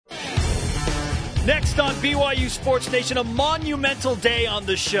Next on BYU Sports Nation, a monumental day on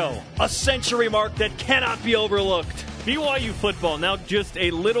the show. A century mark that cannot be overlooked. BYU football now just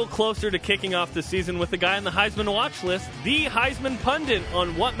a little closer to kicking off the season with a guy on the Heisman watch list, the Heisman pundit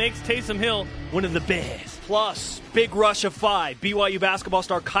on what makes Taysom Hill one of the best. Plus, big rush of 5. BYU basketball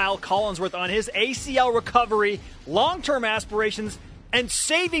star Kyle Collinsworth on his ACL recovery, long-term aspirations, and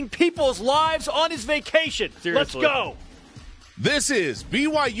saving people's lives on his vacation. Seriously. Let's go. This is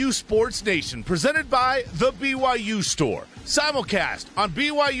BYU Sports Nation, presented by The BYU Store. Simulcast on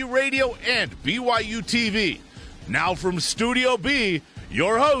BYU Radio and BYU TV. Now from Studio B,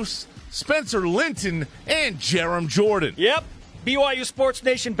 your hosts, Spencer Linton and Jerem Jordan. Yep, BYU Sports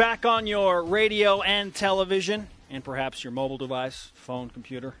Nation back on your radio and television, and perhaps your mobile device, phone,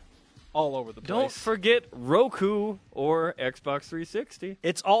 computer, all over the place. Don't forget Roku or Xbox 360.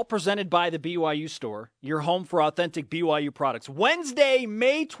 It's all presented by the BYU Store, your home for authentic BYU products. Wednesday,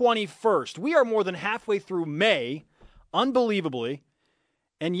 May 21st. We are more than halfway through May, unbelievably,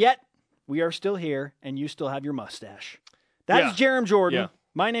 and yet we are still here, and you still have your mustache. That is Jerem Jordan. Yeah.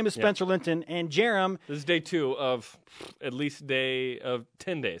 My name is Spencer Linton, and Jerem. This is day 2 of at least day of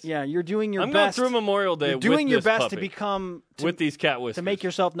 10 days. Yeah, you're doing your I'm best. going through Memorial Day You're doing with your this best puppy, to become with these cat whiskers. to make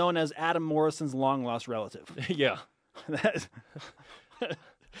yourself known as Adam Morrison's long-lost relative. Yeah.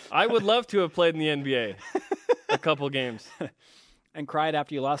 I would love to have played in the NBA a couple games. And cried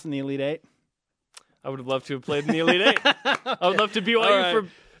after you lost in the Elite Eight. I would have loved to have played in the Elite Eight. I would love to BYU All right. for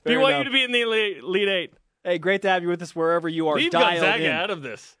Fair BYU enough. to be in the Elite Eight. Hey, great to have you with us wherever you are. Leave dialed Gonzaga in. out of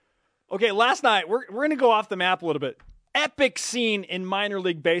this. Okay, last night, we're going to go off the map a little bit. Epic scene in minor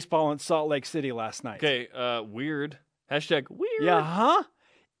league baseball in Salt Lake City last night. Okay, weird. Hashtag weird. Yeah, huh?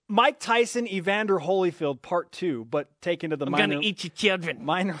 Mike Tyson, Evander Holyfield, part 2, but taken to the I'm going to eat your children.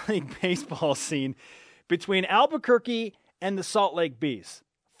 minor league baseball scene between Albuquerque and the Salt Lake Bees.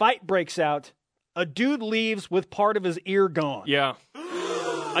 Fight breaks out. A dude leaves with part of his ear gone. Yeah.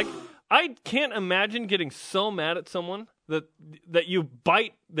 I can't imagine getting so mad at someone that you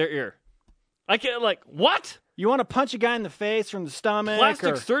bite their ear. I can't, what? You want to punch a guy in the face from the stomach?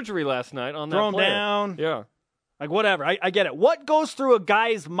 Plastic or surgery last night on that throw him player. down? Yeah. Like, whatever. I get it. What goes through a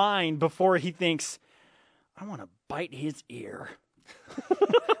guy's mind before he thinks, I want to bite his ear?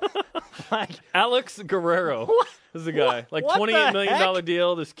 Alex Guerrero is the guy. What $28 the million heck?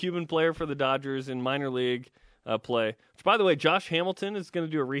 deal, this Cuban player for the Dodgers in minor league play. Which, by the way, Josh Hamilton is going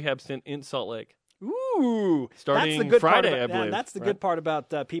to do a rehab stint in Salt Lake. Ooh. Starting that's the good Friday, part about, I believe, yeah, that's the right? good part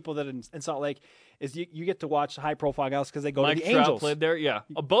about people that in Salt Lake is you get to watch high-profile guys because they go Mike to the Trout Angels. played there. Yeah.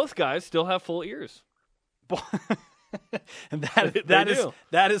 Both guys still have full ears. And They do.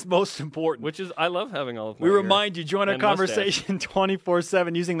 that is most important. Which is, I love having all of my We ear remind you, join our and mustache. conversation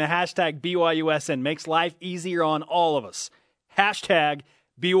 24/7 using the hashtag BYUSN. Makes life easier on all of us. Hashtag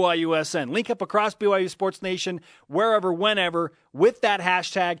BYUSN. Link up across BYU Sports Nation, wherever, whenever, with that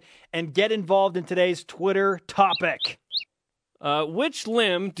hashtag, and get involved in today's Twitter topic. Which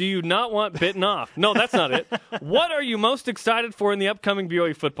limb do you not want bitten off? No, that's not it. What are you most excited for in the upcoming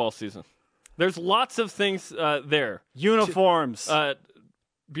BYU football season? There's lots of things there. Uniforms.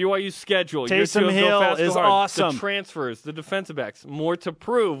 BYU's schedule. Taysom Year 2 of Go Hill Fast, Go is Hard. awesome. The transfers, the defensive backs. More to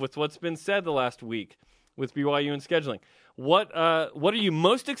prove with what's been said the last week with BYU and scheduling. What are you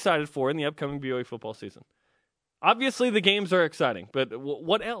most excited for in the upcoming BYU football season? Obviously, the games are exciting, but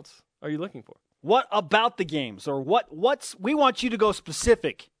what else are you looking for? What about the games? Or what's we want you to go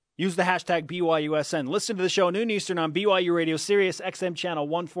specific. Use the hashtag BYUSN. Listen to the show noon Eastern on BYU Radio, Sirius XM Channel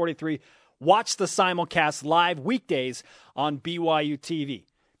 143. Watch the simulcast live weekdays on BYU TV.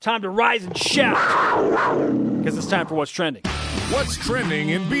 Time to rise and shout, because it's time for What's Trending. What's trending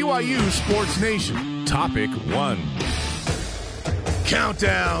in BYU Sports Nation? Topic 1.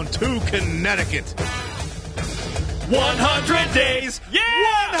 Countdown to Connecticut. 100 days. Yeah!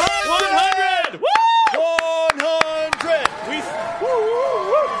 100! 100!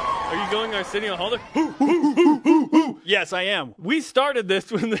 Are you going Arsenio Hall? Yes, I am. We started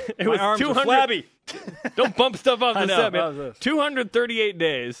this when it My was arms 200. are flabby. Don't bump stuff off I the know, set, that was man. this. 238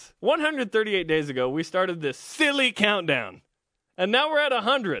 days. 138 days ago, we started this silly countdown. And now we're at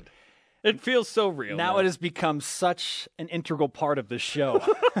 100. It feels so real. Now man. it has become such an integral part of this show.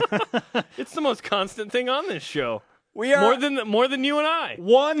 It's the most constant thing on this show. We are More than you and I.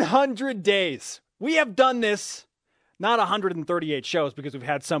 100 days. We have done this, not 138 shows because we've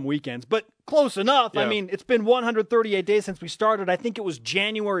had some weekends, but close enough. Yeah. I mean, it's been 138 days since we started. I think it was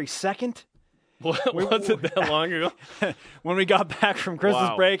January 2nd. Was it that long ago? When we got back from Christmas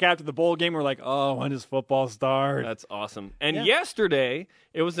Wow. break after the bowl game, we're like, oh, when does football start? That's awesome. And yesterday,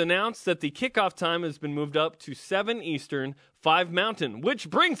 it was announced that the kickoff time has been moved up to 7 Eastern, 5 Mountain, which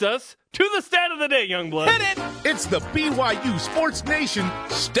brings us to the stat of the day, Youngblood. Hit it! It's the BYU Sports Nation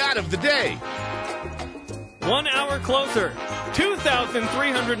Stat of the Day. 1 hour closer.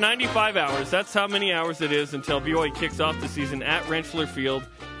 2,395 hours. That's how many hours it is until BYU kicks off the season at Rentschler Field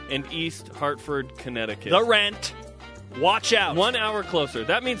in East Hartford, Connecticut. The Rent. Watch out. 1 hour closer.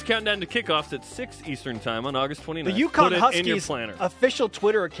 That means countdown to kickoffs at 6 Eastern time on August 29th. The Put UConn it in your Huskies planner. official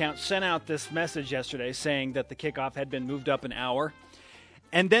Twitter account sent out this message yesterday saying that the kickoff had been moved up an hour.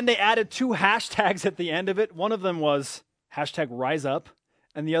 And then they added 2 hashtags at the end of it. One of them was hashtag Rise Up,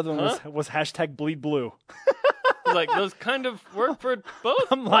 and the other one was hashtag Bleed Blue. Like, those kind of work for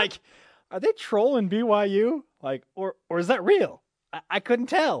both? I'm like, are they trolling BYU? Like, or is that real? I couldn't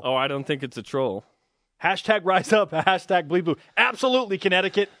tell. Oh, I don't think it's a troll. Hashtag Rise Up, hashtag Bleed Blue. Absolutely,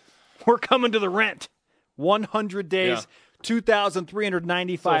 Connecticut. We're coming to the Rent. 100 days,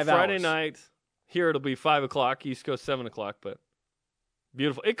 2,395 So Friday hours. night, here it'll be 5 o'clock, East Coast 7 o'clock, but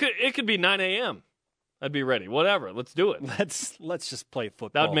beautiful. It could be 9 a.m. I'd be ready. Whatever. Let's do it. Let's just play football.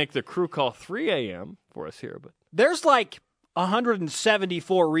 That would make the crew call 3 a.m. for us here, but There's like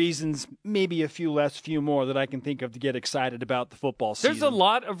 174 reasons, maybe a few less, few more, that I can think of to get excited about the football season. there's a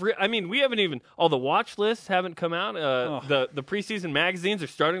lot of we haven't even all the watch lists haven't come out. The preseason magazines are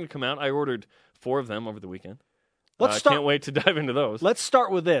starting to come out. I ordered 4 of them over the weekend. Can't wait to dive into those. Let's start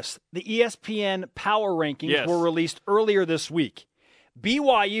with this. The ESPN Power Rankings were released earlier this week.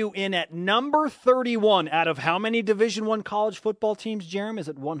 BYU in at number 31 out of how many Division I college football teams, Jerem? Is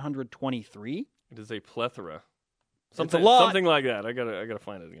it 123? It is a plethora. It's a lot. Something like that. I gotta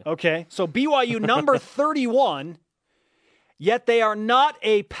find it again. Okay, so BYU number 31, yet they are not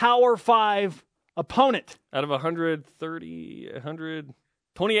a Power 5 opponent. Out of 130,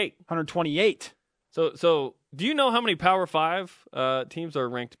 128. 128. So do you know how many Power 5 teams are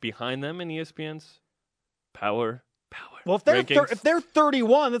ranked behind them in ESPN's Power Well, rankings? if they're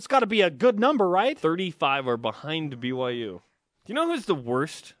 31, that's got to be a good number, right? 35 are behind BYU. Do you know who's the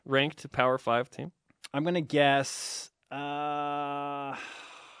worst ranked Power 5 team? I'm going to guess. I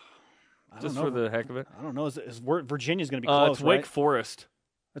Just don't know. for the heck of it? I don't know. Virginia's going to be close, It's Wake right? Forest.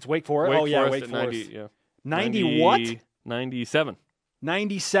 It's Wake Forest? Wake at Forest. 90, yeah. 90 what? 97.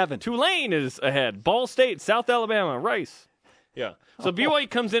 97. Tulane is ahead. Ball State, South Alabama, Rice. Yeah. So BYU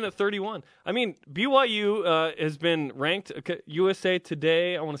comes in at 31. I mean, BYU has been ranked. USA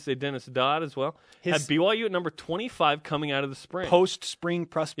Today, I want to say Dennis Dodd as well, had BYU at number 25 coming out of the spring. Post-spring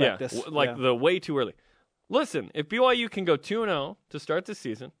prospectus. The way too early. Listen, if BYU can go 2-0 to start the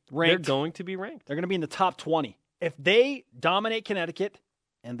season, they're going to be ranked. They're going to be in the top 20. If they dominate Connecticut,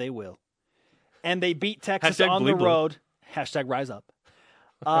 and they will, and they beat Texas on the road, hashtag Rise Up.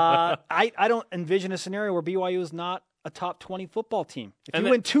 I don't envision a scenario where BYU is not a top 20 football team. If you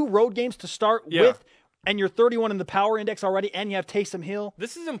win 2 road games to start with, and you're 31 in the power index already, and you have Taysom Hill.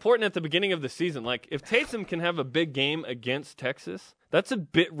 This is important at the beginning of the season. Like, if Taysom can have a big game against Texas, that's a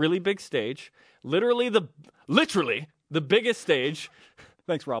really big stage. Literally the biggest stage.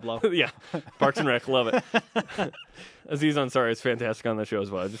 Thanks, Rob Lowe. Yeah, Parks and Rec, love it. Aziz Ansari is fantastic on the show as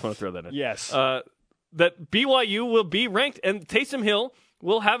well. I just want to throw that in. Yes. That BYU will be ranked, and Taysom Hill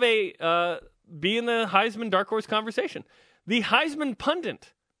will have be in the Heisman Dark Horse conversation. The Heisman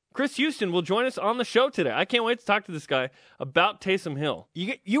pundit, Chris Houston, will join us on the show today. I can't wait to talk to this guy about Taysom Hill.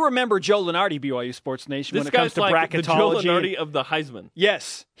 You remember Joe Lunardi, BYU Sports Nation, This when it comes guy's to like bracketology. the Joe Lunardi of the Heisman.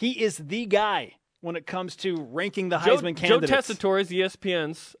 Yes, he is the guy when it comes to ranking the Heisman candidates. Joe Tessitore is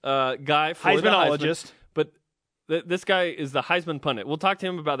ESPN's guy for the Heismanologist. But this guy is the Heisman pundit. We'll talk to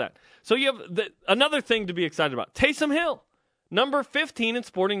him about that. So you have another thing to be excited about. Taysom Hill, number 15 in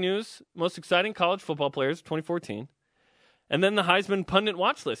Sporting News, most exciting college football players of 2014. And then the Heisman pundit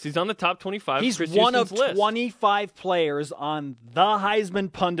watch list. He's on the top 25. He's Chris one Houston's of list. 25 players on the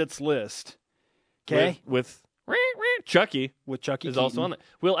Heisman pundits list. Okay? With Chucky. With Chucky is Keaton. also on it.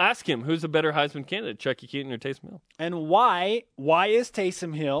 We'll ask him who's a better Heisman candidate, Chucky Keaton or Taysom Hill. And why is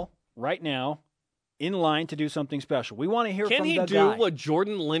Taysom Hill right now in line to do something special? We want to hear Can from he the do guy. what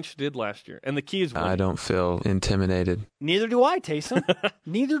Jordan Lynch did last year? And the key is winning. I don't feel intimidated. Neither do I, Taysom.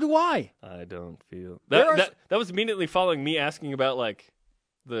 Neither do I. I don't feel There that was immediately following me asking about like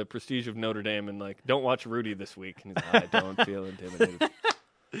the prestige of Notre Dame and like don't watch Rudy this week. And he's like, I don't feel intimidated.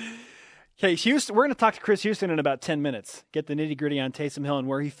 Okay, Houston, we're going to talk to Chris Houston in about 10 minutes. Get the nitty-gritty on Taysom Hill and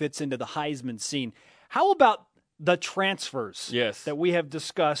where he fits into the Heisman scene. How about the transfers that we have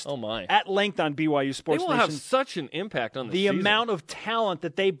discussed at length on BYU Sports Nation. They will Nation. have such an impact on the season. season. Amount of talent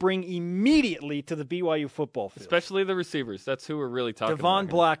that they bring immediately to the BYU football field. Especially the receivers. That's who we're really talking about. Devon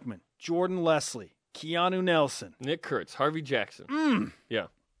Blackman, Jordan Leslie, Keanu Nelson. Nick Kurtz, Harvey Jackson. Yeah.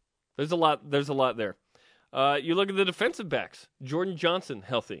 There's a lot there. You look at the defensive backs. Jordan Johnson,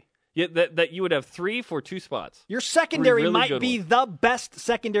 healthy. That you would have 3 for 2 spots. Your secondary might be the best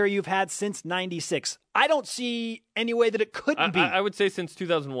secondary you've had since '96. I don't see any way that it couldn't be. I would say since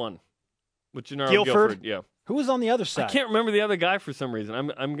 2001 with Gennaro Guilford. Yeah. Who was on the other side? I can't remember the other guy for some reason.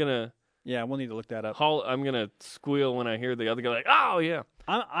 I'm gonna. Yeah, we'll need to look that up. I'm gonna squeal when I hear the other guy like, oh yeah.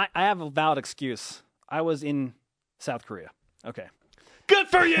 I have a valid excuse. I was in South Korea. Okay. Good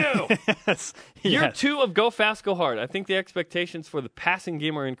for you! Yes. Year 2 of Go Fast, Go Hard. I think the expectations for the passing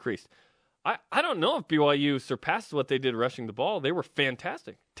game are increased. I don't know if BYU surpassed what they did rushing the ball. They were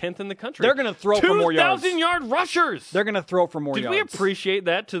fantastic. 10th in the country. They're going to throw for more yards. 2,000-yard rushers! They're going to throw for more yards. Did we appreciate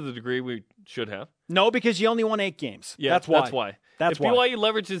that to the degree we should have? No, because you only won 8 games. Yeah, that's why. If BYU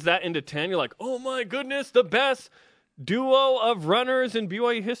leverages that into 10, you're like, oh my goodness, the best duo of runners in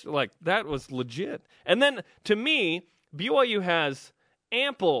BYU history. Like, that was legit. And then, to me, BYU has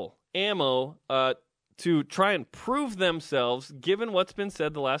ample ammo to try and prove themselves, given what's been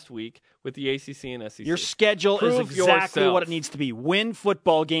said the last week with the ACC and SEC. Your schedule is exactly what it needs to be. Win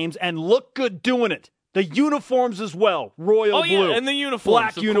football games and look good doing it. The uniforms as well. Royal blue. Yeah, and the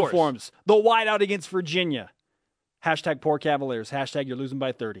uniforms. Black uniforms. The whiteout against Virginia. Hashtag poor Cavaliers. Hashtag you're losing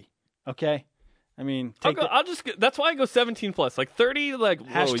by 30. Okay? I mean, that's why I go 17 plus. Like 30, like,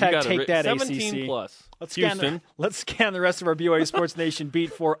 whoa, you got take that 17 ACC. plus. Let's scan the rest of our BYU Sports Nation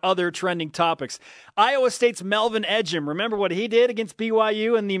beat for other trending topics. Iowa State's Melvin Ejim. Remember what he did against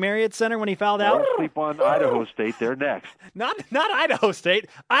BYU in the Marriott Center when he fouled out? Don't sleep on Idaho State. They're next. Not Idaho State.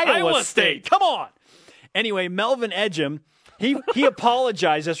 Iowa State. Come on. Anyway, Melvin Ejim, he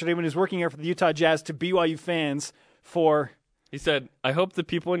apologized yesterday when he was working here for the Utah Jazz to BYU fans for... He said, I hope the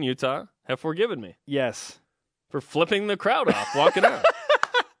people in Utah have forgiven me. Yes. For flipping the crowd off, walking out.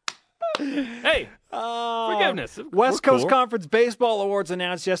 Hey, forgiveness. West Coast Conference Baseball Awards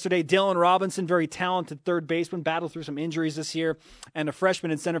announced yesterday. Dylan Robinson, very talented third baseman, battled through some injuries this year, and a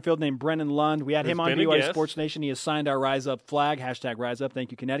freshman in center field named Brennan Lund. We had him on BYU Sports Nation. He has signed our Rise Up flag. Hashtag Rise Up.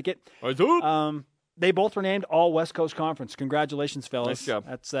 Thank you, Connecticut. Rise Up. They both were named All West Coast Conference. Congratulations, fellas. Nice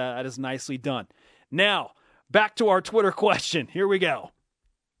job. That is nicely done. Now, back to our Twitter question. Here we go.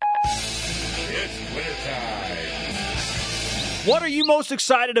 It's Twitter time. What are you most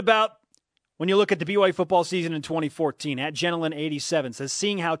excited about when you look at the BYU football season in 2014? At Genelin87 says,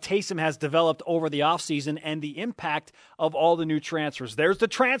 seeing how Taysom has developed over the offseason and the impact of all the new transfers. There's the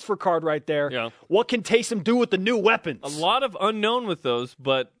transfer card right there. Yeah. What can Taysom do with the new weapons? A lot of unknown with those,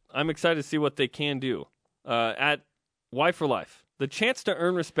 but I'm excited to see what they can do. At Y for Life, the chance to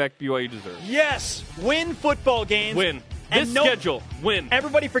earn respect BYU deserves. Yes, win football games. Win. Schedule, win.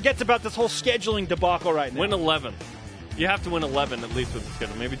 Everybody forgets about this whole scheduling debacle right now. Win 11. You have to win 11 at least with the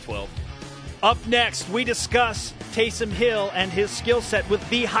schedule, maybe 12. Up next, we discuss Taysom Hill and his skill set with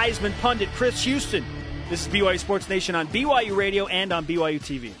the Heisman pundit, Chris Houston. This is BYU Sports Nation on BYU Radio and on BYU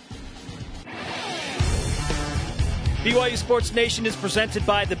TV. BYU Sports Nation is presented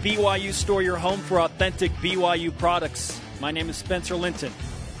by the BYU Store, your home for authentic BYU products. My name is Spencer Linton.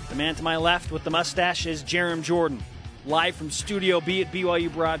 The man to my left with the mustache is Jerem Jordan. Live from Studio B at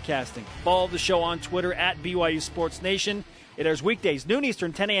BYU Broadcasting. Follow the show on Twitter at BYU Sports Nation. It airs weekdays, noon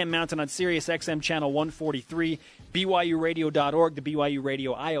Eastern, 10 a.m. Mountain on Sirius XM Channel 143, BYURadio.org, the BYU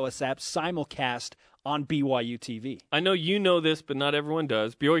Radio iOS app, simulcast on BYU TV. I know you know this, but not everyone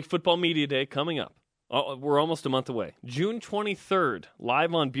does. BYU Football Media Day coming up. We're almost a month away. June 23rd,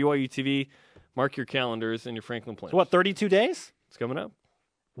 live on BYU TV. Mark your calendars and your Franklin plans. So what, 32 days? It's coming up.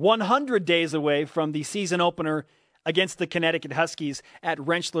 100 days away from the season opener against the Connecticut Huskies at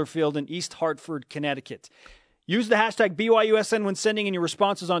Rentschler Field in East Hartford, Connecticut. Use the hashtag BYUSN when sending in your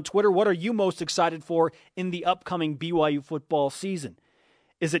responses on Twitter. What are you most excited for in the upcoming BYU football season?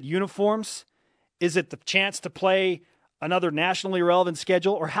 Is it uniforms? Is it the chance to play another nationally relevant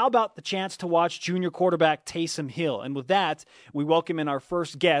schedule? Or how about the chance to watch junior quarterback Taysom Hill? And with that, we welcome in our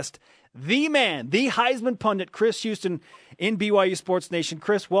first guest, the man, the Heisman pundit, Chris Houston in BYU Sports Nation.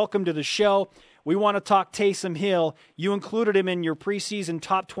 Chris, welcome to the show. We want to talk Taysom Hill. You included him in your preseason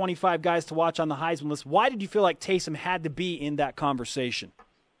top 25 guys to watch on the Heisman list. Why did you feel like Taysom had to be in that conversation?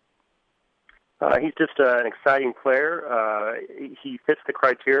 He's just an exciting player. He fits the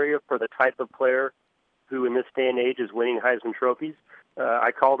criteria for the type of player who in this day and age is winning Heisman trophies.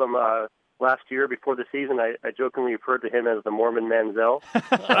 I called him last year before the season, I jokingly referred to him as the Mormon Manziel.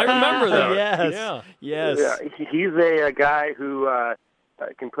 I remember that. Yes. Yeah. Yes. Yeah, he's a guy who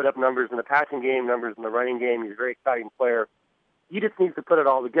can put up numbers in the passing game, numbers in the running game. He's a very exciting player. He just needs to put it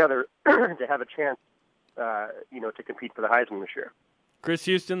all together to have a chance, to compete for the Heisman this year. Chris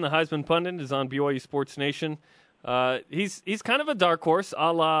Houston, the Heisman pundit, is on BYU Sports Nation. He's kind of a dark horse,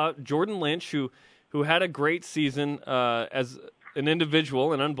 a la Jordan Lynch, who had a great season as an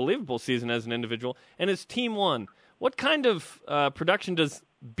individual, an unbelievable season as an individual, and his team won. What kind of production does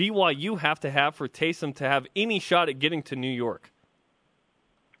BYU have for Taysom to have any shot at getting to New York?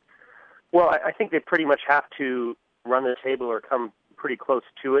 Well, I think they pretty much have to run the table or come pretty close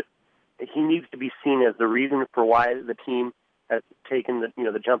to it. He needs to be seen as the reason for why the team has taken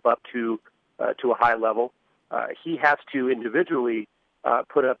the jump up to a high level. He has to individually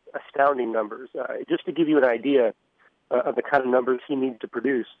put up astounding numbers. Just to give you an idea of the kind of numbers he needs to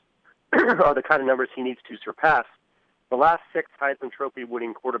produce, or the kind of numbers he needs to surpass, the last 6 Heisman Trophy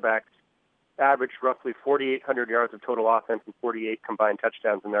winning quarterbacks averaged roughly 4,800 yards of total offense and 48 combined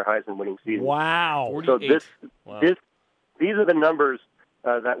touchdowns in their Heisman winning season. Wow! So these are the numbers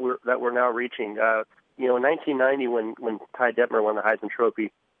that we're now reaching. In 1990, when Ty Detmer won the Heisman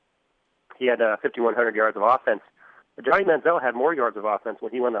Trophy, he had 5,100 yards of offense. But Johnny Manziel had more yards of offense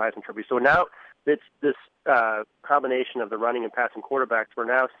when he won the Heisman Trophy. So now it's this combination of the running and passing quarterbacks. We're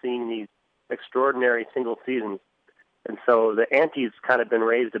now seeing these extraordinary single seasons. And so the ante's kind of been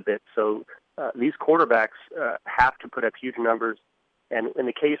raised a bit. So these quarterbacks have to put up huge numbers. And in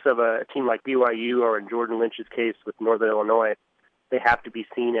the case of a team like BYU, or in Jordan Lynch's case with Northern Illinois, they have to be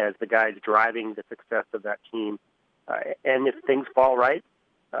seen as the guys driving the success of that team. And if things fall right,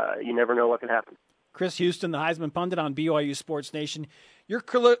 you never know what can happen. Chris Houston, the Heisman pundit on BYU Sports Nation. You're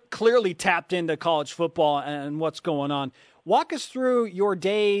clearly tapped into college football and what's going on. Walk us through your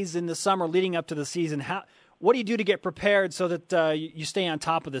days in the summer leading up to the season. What do you do to get prepared so that you stay on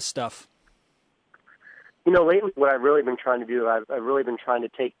top of this stuff? Lately what I've really been trying to do, I've really been trying to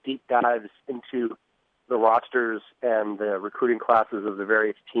take deep dives into the rosters and the recruiting classes of the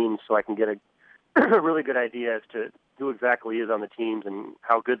various teams so I can get a really good idea as to who exactly is on the teams and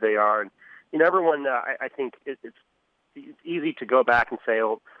how good they are. And everyone, I think it's easy to go back and say,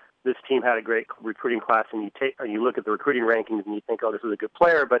 oh, this team had a great recruiting class, and you look at the recruiting rankings and you think, oh, this is a good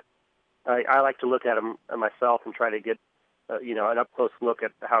player. But I like to look at them myself and try to get an up close look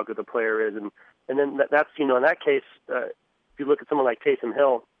at how good the player is, and then that's in that case, if you look at someone like Taysom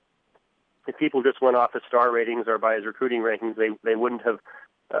Hill, if people just went off his star ratings or by his recruiting rankings, they wouldn't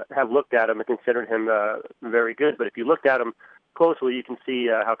have looked at him and considered him very good. But if you looked at him closely, you can see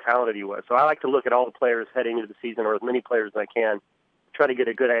how talented he was. So I like to look at all the players heading into the season, or as many players as I can, try to get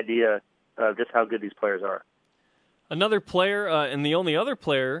a good idea of just how good these players are. Another player, and the only other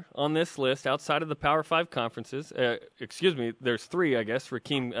player on this list outside of the Power 5 conferences, there's 3, I guess,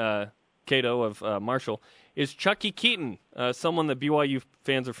 Rakeem Cato of Marshall, is Chucky Keaton, someone that BYU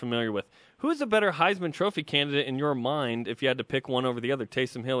fans are familiar with. Who is a better Heisman Trophy candidate in your mind if you had to pick one over the other,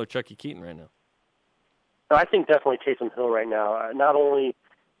 Taysom Hill or Chucky Keaton right now? I think definitely Taysom Hill right now. Not only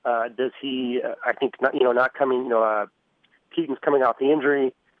does he, I think, not coming, Keaton's coming off the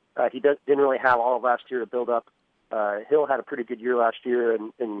injury. He didn't really have all of last year to build up. Hill had a pretty good year last year,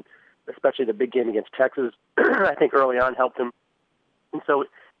 and especially the big game against Texas, I think early on helped him. And so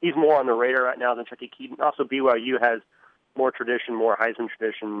he's more on the radar right now than Chucky Keaton. Also, BYU has more tradition, more Heisman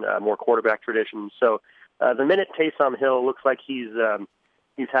tradition, more quarterback tradition. So the minute Taysom Hill looks like he's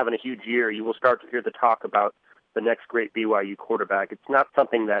having a huge year, you will start to hear the talk about the next great BYU quarterback. It's not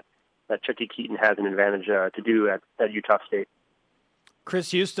something that Chucky Keaton has an advantage to do at Utah State.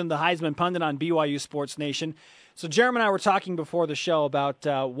 Chris Houston, the Heisman pundit on BYU Sports Nation. So Jeremy and I were talking before the show about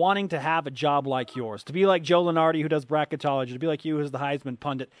wanting to have a job like yours, to be like Joe Lunardi, who does bracketology, to be like you, who's the Heisman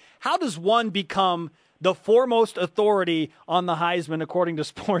pundit. How does one become the foremost authority on the Heisman, according to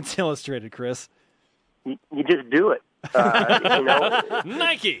Sports Illustrated, Chris? You just do it.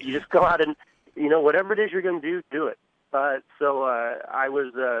 Nike. You just go out and, whatever it is you're going to do it. So I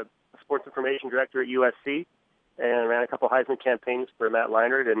was a sports information director at USC and ran a couple Heisman campaigns for Matt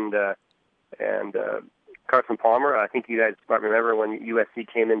Leinart and Carson Palmer. I think you guys might remember when USC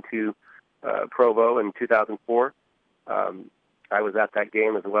came into Provo in 2004. I was at that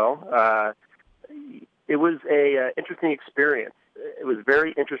game as well. It was a interesting experience. It was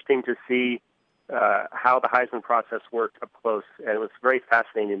very interesting to see how the Heisman process worked up close, and it was very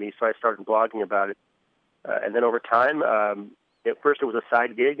fascinating to me, so I started blogging about it. And then over time, at first it was a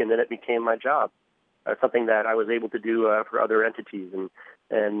side gig, and then it became my job, something that I was able to do for other entities.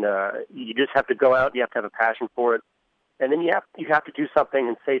 And you just have to go out, you have to have a passion for it, And then you have to do something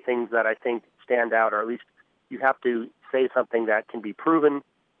and say things that I think stand out, or at least you have to say something that can be proven,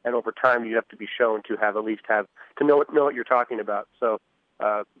 and over time you have to be shown to know what you're talking about. So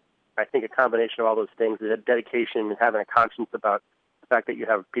I think a combination of all those things, the dedication and having a conscience about the fact that you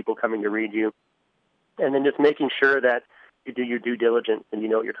have people coming to read you, and then just making sure that you do your due diligence and you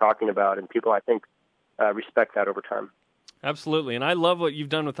know what you're talking about, and people, I think, respect that over time. Absolutely, and I love what you've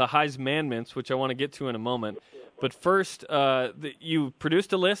done with the Heismanments, which I want to get to in a moment. But first, you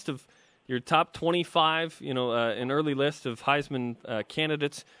produced a list of your top 25, an early list of Heisman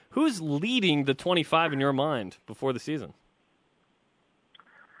candidates. Who's leading the 25 in your mind before the season?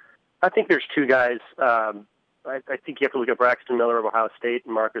 I think there's two guys. I think you have to look at Braxton Miller of Ohio State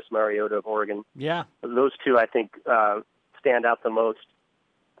and Marcus Mariota of Oregon. Yeah. Those two, I think, stand out the most.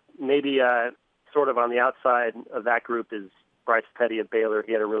 Maybe sort of on the outside of that group is Bryce Petty of Baylor.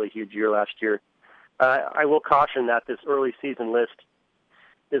 He had a really huge year last year. I will caution that this early season list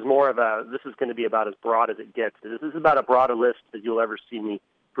is more of this is going to be about as broad as it gets. This is about a broader list that you'll ever see me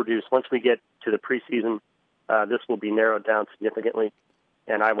produce. Once we get to the preseason, this will be narrowed down significantly,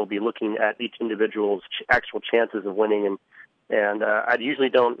 and I will be looking at each individual's actual chances of winning. And I usually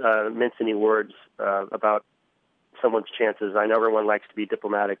don't mince any words about someone's chances. I know everyone likes to be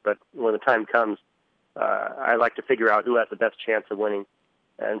diplomatic, but when the time comes, I like to figure out who has the best chance of winning.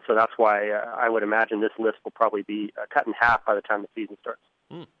 And so that's why I would imagine this list will probably be cut in half by the time the season starts.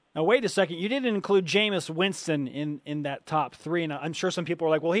 Now, wait a second. You didn't include Jameis Winston in that top three, and I'm sure some people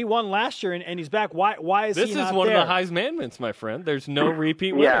are like, well, he won last year, and he's back. Why is he not there? This is one of the Heismanments, my friend. There's no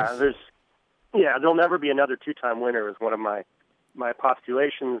repeat winners. There'll never be another two-time winner is one of my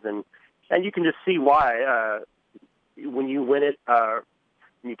postulations, and you can just see why. When you win it,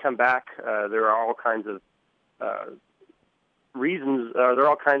 when you come back, there are all kinds of reasons. There are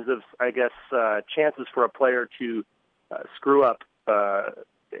all kinds of, I guess, chances for a player to screw up.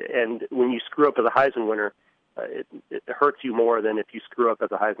 And when you screw up as a Heisman winner, it hurts you more than if you screw up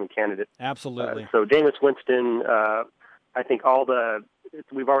as a Heisman candidate. Absolutely. So Jameis Winston, I think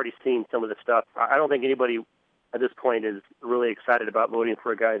we've already seen some of the stuff. I don't think anybody at this point is really excited about voting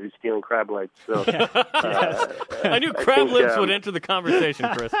for a guy who's stealing crab legs. So I knew crab legs would enter the conversation,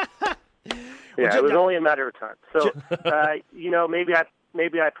 Chris. Yeah, it was only a matter of time. So,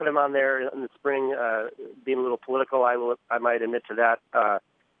 maybe I put him on there in the spring, being a little political. I might admit to that,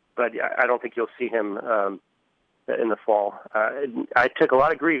 but I don't think you'll see him in the fall. I took a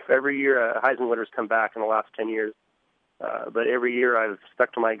lot of grief every year. Heisman winners come back in the last 10 years, but every year I've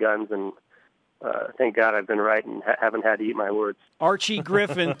stuck to my guns, and thank God I've been right and haven't had to eat my words. Archie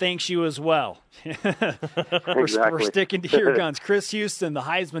Griffin thanks you as well. We're sticking to your guns. Chris Houston, the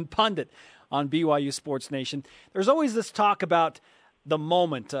Heisman pundit on BYU Sports Nation. There's always this talk about the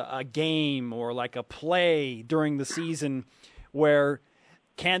moment, a game or like a play during the season where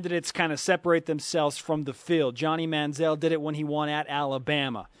candidates kind of separate themselves from the field. Johnny Manziel did it when he won at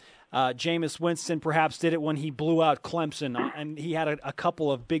Alabama. Jameis Winston perhaps did it when he blew out Clemson, and he had a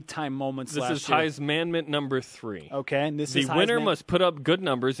couple of big-time moments last year. This is Heismanment number 3. Okay, and this is the winner must put up good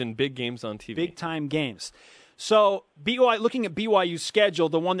numbers in big games on TV. Big-time games. So, looking at BYU's schedule,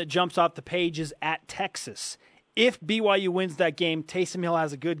 the one that jumps off the page is at Texas. If BYU wins that game, Taysom Hill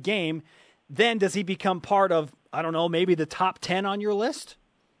has a good game, then does he become part of, I don't know, maybe the top 10 on your list?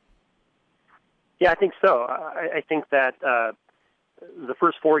 Yeah, I think so. I think that the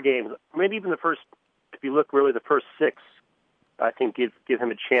first 4 games, maybe even the first, if you look really the first 6, I think give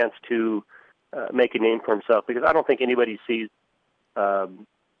him a chance to make a name for himself, because I don't think anybody sees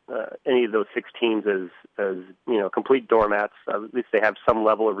any of those 6 teams as complete doormats. At least they have some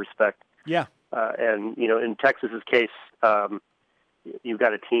level of respect. Yeah. And in Texas's case, you've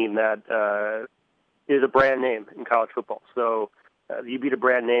got a team that is a brand name in college football. So you beat a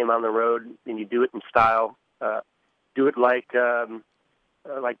brand name on the road, and you do it in style. Do it like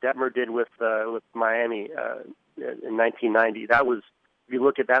Detmer did with Miami in 1990. That was, if you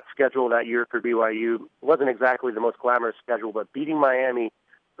look at that schedule that year for BYU, it wasn't exactly the most glamorous schedule, but beating Miami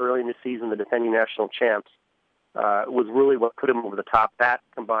early in the season, the defending national champs, was really what put him over the top. That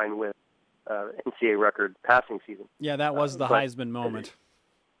combined with NCAA record passing season. Yeah, that was the Heisman moment.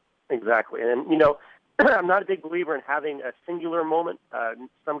 Exactly. And, I'm not a big believer in having a singular moment.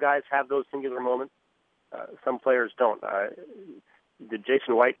 Some guys have those singular moments. Some players don't. Did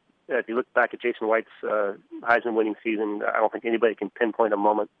Jason White, if you look back at Jason White's Heisman winning season, I don't think anybody can pinpoint a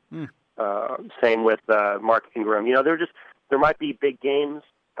moment. Same with Mark Ingram. There might be big games,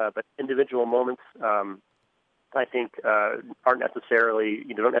 but individual moments, I think, aren't necessarily,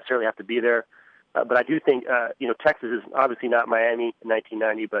 you don't necessarily have to be there. But I do think, Texas is obviously not Miami in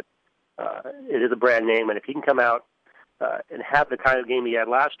 1990, but it is a brand name. And if he can come out and have the kind of game he had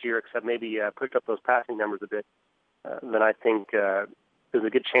last year, except maybe pushed up those passing numbers a bit, then I think there's a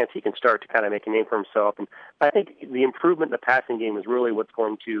good chance he can start to kind of make a name for himself. And I think the improvement in the passing game is really what's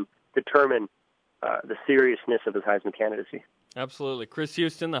going to determine the seriousness of his Heisman candidacy. Absolutely. Chris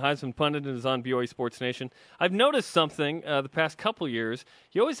Houston, the Heisman pundit, is on BYU Sports Nation. I've noticed something the past couple years.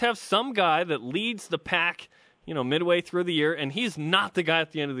 You always have some guy that leads the pack, midway through the year, and he's not the guy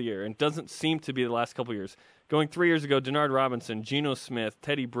at the end of the year, and doesn't seem to be the last couple years. Going 3 years ago, Denard Robinson, Geno Smith,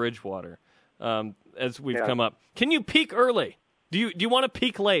 Teddy Bridgewater, as we've come up. Can you peak early? Do you want to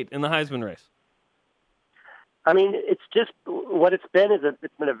peak late in the Heisman race? I mean, it's just what it's been is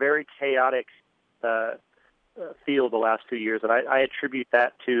it's been a very chaotic field the last 2 years, and I attribute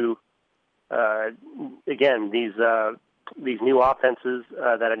that to again these new offenses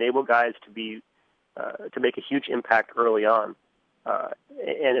that enable guys to make a huge impact early on,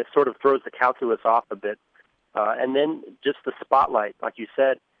 and it sort of throws the calculus off a bit, and then just the spotlight, like you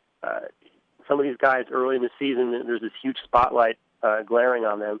said. Some of these guys early in the season, there's this huge spotlight glaring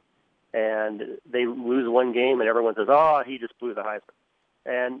on them, and they lose one game, and everyone says, "Oh, he just blew the Heisman."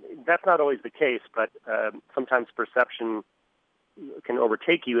 And that's not always the case, but sometimes perception can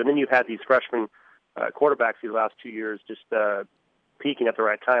overtake you. And then you've had these freshman quarterbacks these last 2 years just peaking at the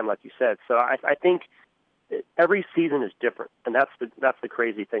right time, like you said. So I think every season is different, and that's the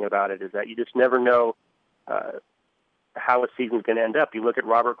crazy thing about it, is that you just never know how a season's going to end up. You look at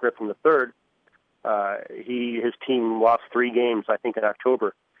Robert Griffin III. His team lost 3 games, I think, in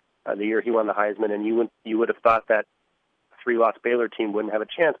October, the year he won the Heisman, and you would have thought that 3-loss Baylor team wouldn't have a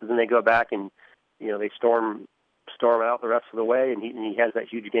chance, but then they go back and they storm out the rest of the way, and he has that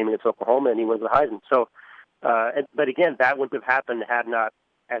huge game against Oklahoma, and he wins the Heisman. So, but again, that wouldn't have happened had not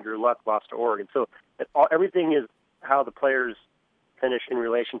Andrew Luck lost to Oregon. So everything is how the players finish in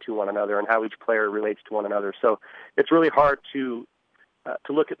relation to one another and how each player relates to one another. So it's really hard to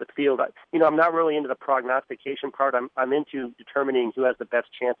look at the field. I'm not really into the prognostication part. I'm into determining who has the best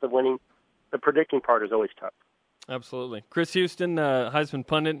chance of winning. The predicting part is always tough. Absolutely. Chris Houston, Heisman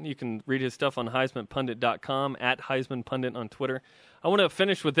Pundit. You can read his stuff on HeismanPundit.com, at Heisman Pundit on Twitter. I want to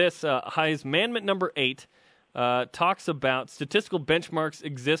finish with this. Heismanment number 8 talks about statistical benchmarks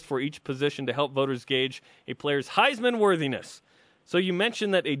exist for each position to help voters gauge a player's Heisman worthiness. So you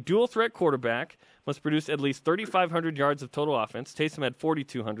mentioned that a dual-threat quarterback must produce at least 3,500 yards of total offense. Taysom had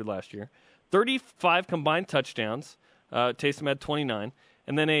 4,200 last year. 35 combined touchdowns. Taysom had 29.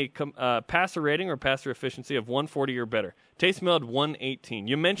 And then a passer rating or passer efficiency of 140 or better. Taysom Hill had 118.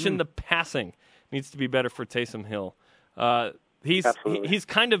 You mentioned the passing needs to be better for Taysom Hill. He's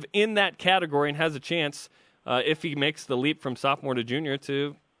kind of in that category and has a chance, if he makes the leap from sophomore to junior,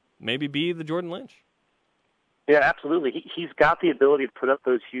 to maybe be the Jordan Lynch. Yeah, absolutely. He's got the ability to put up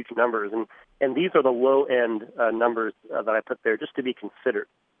those huge numbers, and these are the low-end numbers that I put there just to be considered.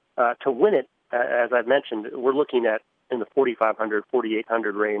 To win it, as I've mentioned, we're looking at in the 4,500,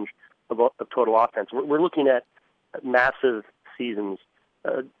 4,800 range of total offense. We're looking at massive seasons,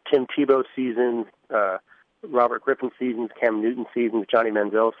 Tim Tebow seasons, Robert Griffin seasons, Cam Newton seasons, Johnny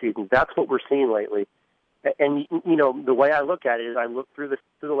Manziel seasons. That's what we're seeing lately. And the way I look at it is I look through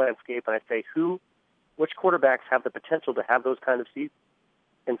the landscape and I say, which quarterbacks have the potential to have those kind of seasons?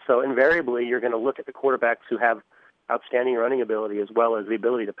 And so invariably, you're going to look at the quarterbacks who have outstanding running ability as well as the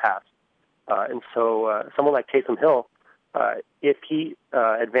ability to pass. And so someone like Taysom Hill, if he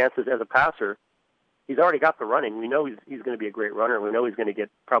advances as a passer, he's already got the running. We know he's going to be a great runner. We know he's going to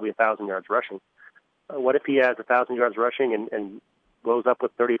get probably 1,000 yards rushing. What if he has 1,000 yards rushing and blows up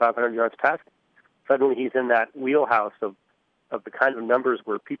with 3,500 yards passing? Suddenly he's in that wheelhouse of the kind of numbers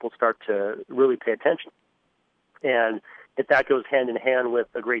where people start to really pay attention. And if that goes hand in hand with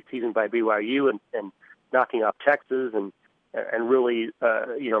a great season by BYU and knocking off Texas and really,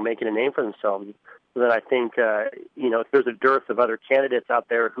 making a name for themselves, then I think, if there's a dearth of other candidates out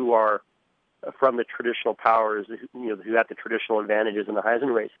there who are from the traditional powers, who have the traditional advantages in the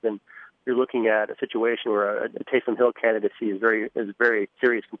Heisman race, then you're looking at a situation where a Taysom Hill candidacy is very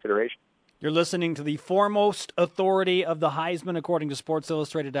serious consideration. You're listening to the foremost authority of the Heisman, according to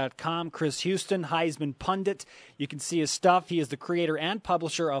SportsIllustrated.com, Chris Houston, Heisman Pundit. You can see his stuff. He is the creator and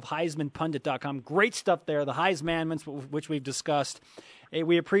publisher of HeismanPundit.com. Great stuff there, the Heismanments, which we've discussed.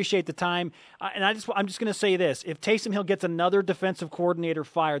 We appreciate the time. And I'm just going to say this. If Taysom Hill gets another defensive coordinator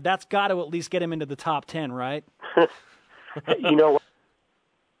fired, that's got to at least get him into the top 10, right?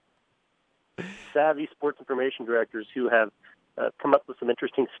 Savvy sports information directors who have come up with some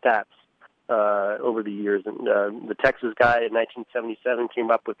interesting stats over the years. And the Texas guy in 1977 came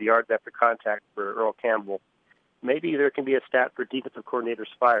up with the yards after contact for Earl Campbell. maybe there can be a stat for defensive coordinators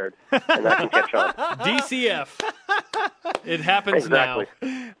fired, and that can catch on. DCF. It happens Exactly.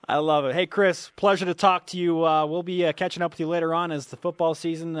 now. I love it. Hey, Chris, pleasure to talk to you. We'll be catching up with you later on as the football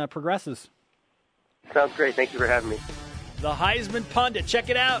season progresses. Sounds great. Thank you for having me. The Heisman Pundit. Check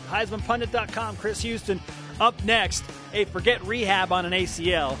it out. HeismanPundit.com. Chris Houston. Up next, hey, forget rehab on an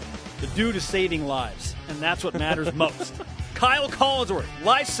ACL. The dude is saving lives, and that's what matters most. Kyle Collinsworth,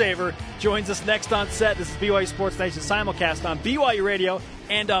 lifesaver, joins us next on set. This is BYU Sports Nation simulcast on BYU Radio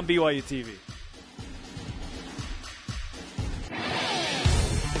and on BYU TV.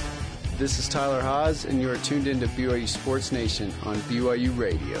 This is Tyler Haas, and you are tuned into BYU Sports Nation on BYU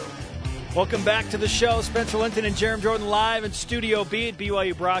Radio. Welcome back to the show. Spencer Linton and Jerem Jordan live in Studio B at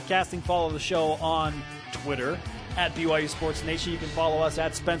BYU Broadcasting. Follow the show on Twitter at BYU Sports Nation. You can follow us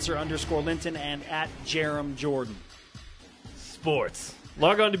at Spencer_Linton and at Jerem Jordan. Sports.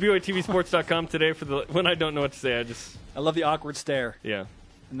 Log on to BYUTVSports.com today for the when I don't know what to say. I love the awkward stare. Yeah.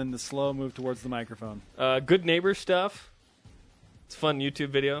 And then the slow move towards the microphone. Good neighbor stuff. It's a fun YouTube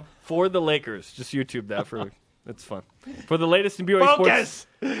video for the Lakers. Just YouTube that for it's fun. For the latest in BYU sports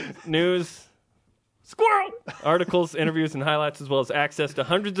news, squirrel articles, interviews, and highlights, as well as access to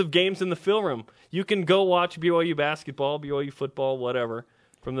hundreds of games in the film room. You can go watch BYU basketball, BYU football, whatever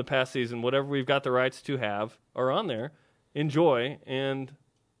from the past season. Whatever we've got the rights to have are on there. Enjoy and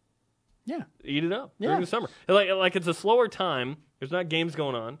eat it up during the summer. Like it's a slower time. There's not games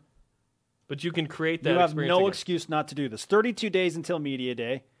going on, but you can create that. You have experience no again. excuse not to do this. 32 days until Media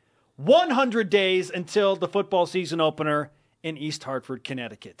Day, 100 days until the football season opener in East Hartford,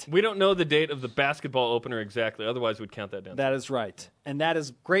 Connecticut. We don't know the date of the basketball opener exactly. Otherwise, we'd count that down. That is right. And that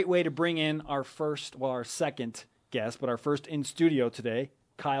is a great way to bring in our second guest, but our first in studio today,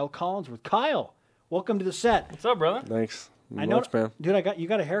 Kyle Collinsworth. Kyle, welcome to the set. What's up, brother? Thanks. I know, Much, man. dude. You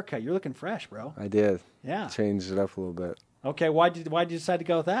got a haircut. You're looking fresh, bro. I did. Yeah. Changed it up a little bit. Okay. Why did you decide to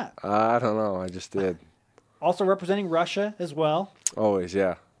go with that? I don't know. I just did. Also representing Russia as well. Always,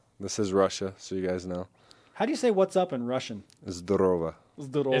 yeah. This is Russia, so you guys know. How do you say "what's up" in Russian? Zdorova.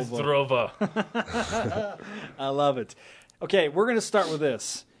 Zdrova. I love it. Okay, we're going to start with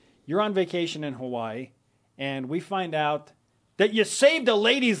this. You're on vacation in Hawaii, and we find out that you saved a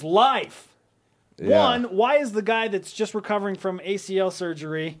lady's life. Yeah. One, why is the guy that's just recovering from ACL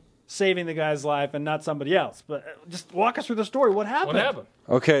surgery saving the guy's life and not somebody else? But just walk us through the story. What happened? What happened?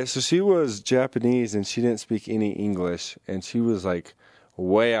 Okay, so she was Japanese, and she didn't speak any English, and she was, like,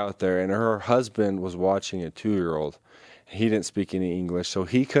 way out there, and her husband was watching a 2-year-old. He didn't speak any English, so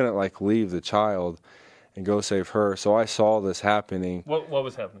he couldn't, like, leave the child and go save her. So I saw this happening. What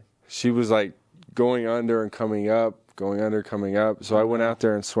was happening? She was, like, going under and coming up, going under, coming up. So I went out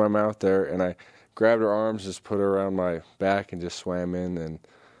there and swam out there, and I grabbed her arms, just put her around my back, and just swam in. And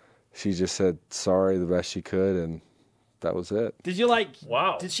she just said sorry the best she could, and that was it. Did you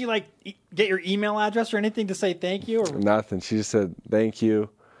Wow. Did she get your email address or anything to say thank you? Or? Nothing. She just said thank you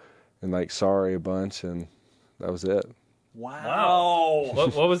and, like, sorry a bunch, and that was it. Wow.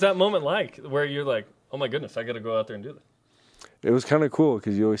 What was that moment like where you're like, oh my goodness, I got to go out there and do this? It was kind of cool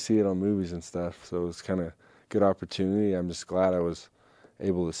because you always see it on movies and stuff, so it was kind of good opportunity. I'm just glad I was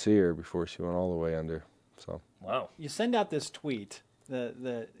able to see her before she went all the way under. So Wow. You send out this tweet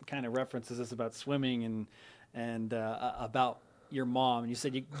that kind of references this about swimming and about your mom. And you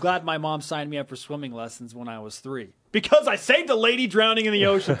said, you're glad my mom signed me up for swimming lessons when I was 3. Because I saved a lady drowning in the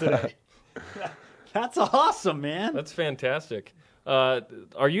ocean today. That's awesome, man. That's fantastic.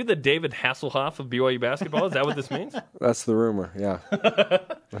 Are you the David Hasselhoff of BYU basketball? Is that what this means? that's the rumor, yeah.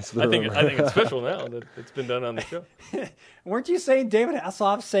 That's the I rumor. think it's official now that it's been done on the show. Weren't you saying David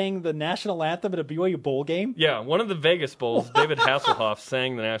Hasselhoff sang the national anthem at a BYU bowl game? Yeah, one of the Vegas Bowls, David Hasselhoff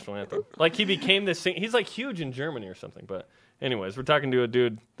sang the national anthem. Like he became this thing. He's like huge in Germany or something. But anyways, we're talking to a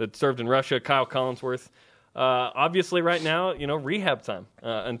dude that served in Russia, Kyle Collinsworth. Obviously right now, rehab time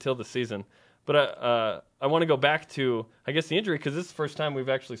until the season. But I want to go back to, I guess, the injury, because this is the first time we've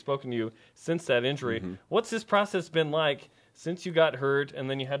actually spoken to you since that injury. Mm-hmm. What's this process been like since you got hurt and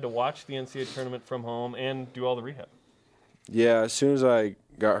then you had to watch the NCAA tournament from home and do all the rehab? Yeah, as soon as I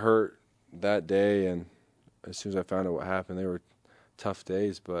got hurt that day and as soon as I found out what happened, they were tough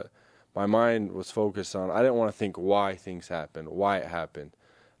days. But my mind was focused on, I didn't want to think why things happened, why it happened.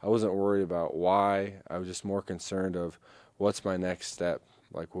 I wasn't worried about why. I was just more concerned of what's my next step.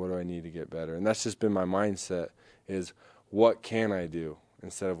 Like, what do I need to get better? And that's just been my mindset is what can I do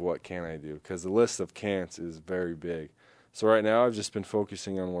instead of what can I do? Because the list of can'ts is very big. So right now I've just been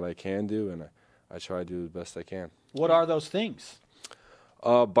focusing on what I can do, and I try to do the best I can. What are those things?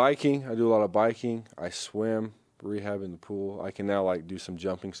 Biking. I do a lot of biking. I swim, rehab in the pool. I can now, like, do some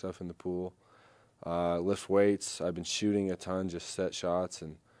jumping stuff in the pool. lift weights. I've been shooting a ton, just set shots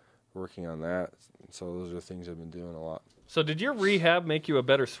and working on that. So those are the things I've been doing a lot. So did your rehab make you a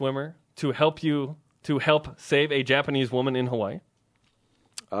better swimmer to help save a Japanese woman in Hawaii?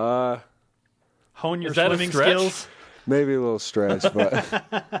 Hone your Is that a swimming stretch? skills. Maybe a little stretch, but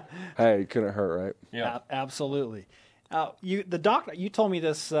hey, it couldn't hurt, right? Yeah. Absolutely. The doctor, you told me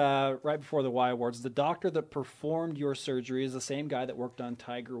this right before the Y Awards. The doctor that performed your surgery is the same guy that worked on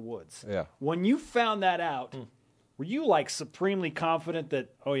Tiger Woods. Yeah. When you found that out, were you like supremely confident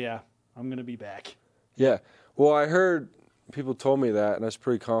that, oh yeah, I'm going to be back? Yeah. Well, I heard people told me that, and I was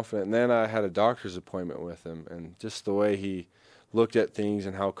pretty confident. And then I had a doctor's appointment with him, and just the way he looked at things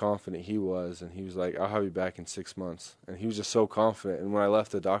and how confident he was, and he was like, I'll have you back in 6 months. And he was just so confident. And when I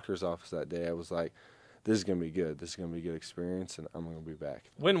left the doctor's office that day, I was like, this is going to be good. This is going to be a good experience, and I'm going to be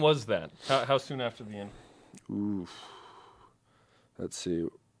back. When was that? How soon after the end? Oof. Let's see.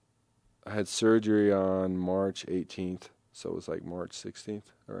 I had surgery on March 18th, so it was like March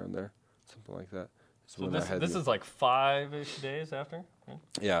 16th, around there, something like that. So this is like 5-ish days after?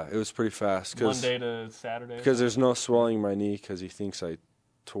 Yeah, it was pretty fast. Monday to Saturday? Because there's no swelling in my knee because he thinks I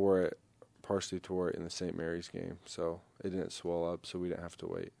partially tore it in the St. Mary's game. So it didn't swell up, so we didn't have to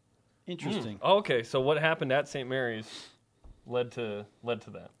wait. Interesting. Oh, okay, so what happened at St. Mary's led to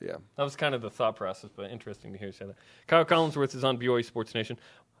that. Yeah. That was kind of the thought process, but interesting to hear you say that. Kyle Collinsworth is on BYU Sports Nation.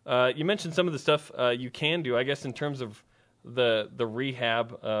 You mentioned some of the stuff you can do, I guess, in terms of the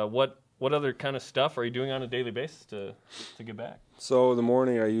rehab. What other kind of stuff are you doing on a daily basis to get back? So in the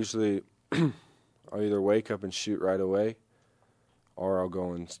morning, I usually I'll either wake up and shoot right away, or I'll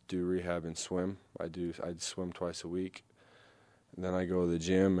go and do rehab and swim. I swim twice a week. And then I go to the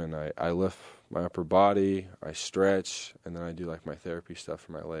gym and I lift my upper body, I stretch, and then I do like my therapy stuff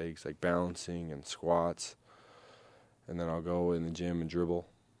for my legs, like balancing and squats. And then I'll go in the gym and dribble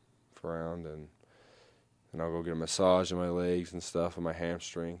for a round, and I'll go get a massage on my legs and stuff on my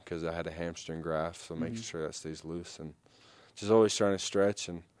hamstring because I had a hamstring graft, so making sure that stays loose. And just always trying to stretch,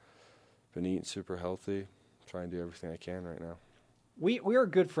 and been eating super healthy, trying to do everything I can right now. We are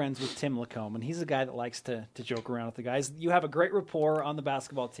good friends with Tim Lacombe, and he's a guy that likes to joke around with the guys. You have a great rapport on the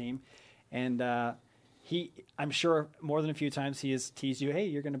basketball team, and I'm sure more than a few times he has teased you, hey,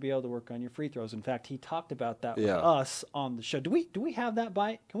 you're going to be able to work on your free throws. In fact, he talked about that with us on the show. Do we have that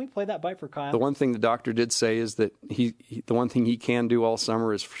bite? Can we play that bite for Kyle? The one thing the doctor did say is that the one thing he can do all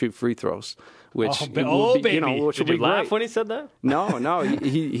summer is shoot free throws, which baby. Which Did will you be laugh great. when he said that? No,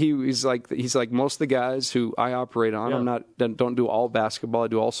 he's like most of the guys who I operate on. Yeah. Don't do all basketball. I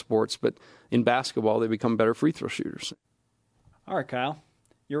do all sports, but in basketball they become better free throw shooters. All right, Kyle,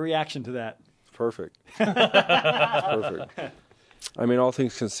 your reaction to that? Perfect. Perfect. I mean, all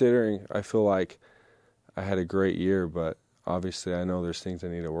things considering, I feel like I had a great year, but obviously I know there's things I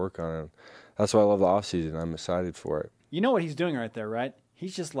need to work on, and that's why I love the off season. I'm excited for it. You know what he's doing right there, right?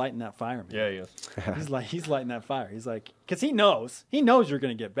 He's just lighting that fire, man. Yeah, he is. He's lighting that fire. He's like, because he knows you're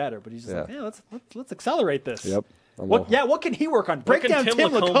going to get better, but he's just like, yeah, let's accelerate this. Yep. What can he work on? Break What down can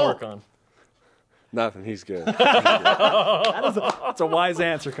Tim Lacombe Lacombe. work on? Nothing. He's good. That's a wise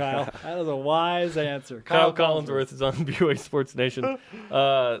answer, Kyle. That is a wise answer. Kyle Collinsworth is on BYU Sports Nation.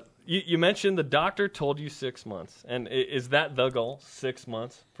 You mentioned the doctor told you 6 months, and is that the goal? 6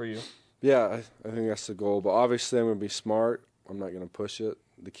 months for you? Yeah, I think that's the goal. But obviously, I'm going to be smart. I'm not going to push it.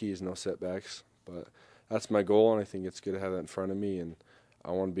 The key is no setbacks. But that's my goal, and I think it's good to have that in front of me. And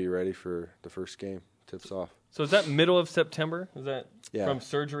I want to be ready for the first game. Tips off. So is that middle of September? Is that from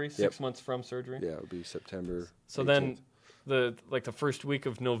surgery? 6 Yep. months from surgery? Yeah, it would be September. So 18th. then, the first week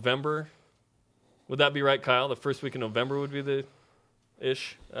of November, would that be right, Kyle? The first week of November would be the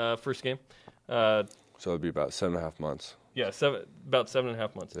first game. So it'd be about 7.5 months. Yeah, about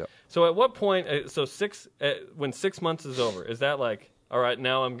 7.5 months. Yeah. So at what point? When 6 months is over, is that like, all right,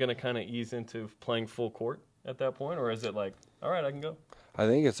 now I'm going to kind of ease into playing full court at that point, or is it like, all right, I can go? I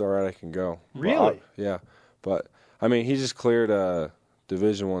think it's all right. I can go. Really? Yeah. But, I mean, he just cleared a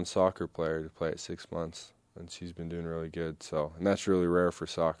Division I soccer player to play at 6 months, and she's been doing really good. So, and that's really rare for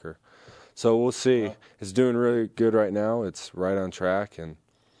soccer. So we'll see. Yeah. It's doing really good right now. It's right on track, and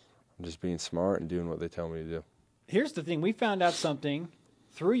I'm just being smart and doing what they tell me to do. Here's the thing. We found out something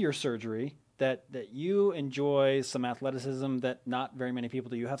through your surgery that you enjoy some athleticism that not very many people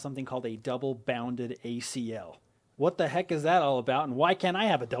do. You have something called a double-bounded ACL. What the heck is that all about, and why can't I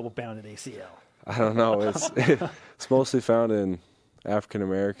have a double-bounded ACL? I don't know. It's mostly found in African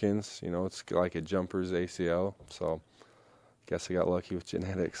Americans. You know, it's like a jumper's ACL. So I guess I got lucky with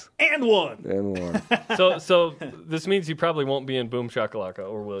genetics. And one. So this means you probably won't be in Boom Shakalaka,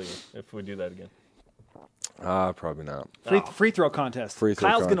 or will you, if we do that again? Probably not. Free throw contest.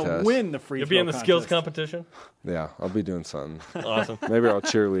 Kyle's going to win the free You'll throw be in the contest. skills competition? Yeah, I'll be doing something. Awesome. Maybe I'll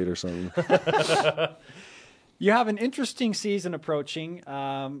cheerlead or something. You have an interesting season approaching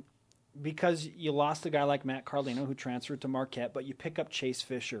because you lost a guy like Matt Carlino who transferred to Marquette, but you pick up Chase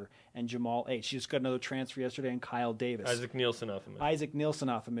Fisher and Jamal H. You just got another transfer yesterday, and Kyle Davis. Isaac Nielsen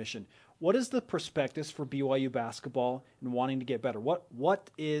off a mission. What is the prospectus for BYU basketball and wanting to get better?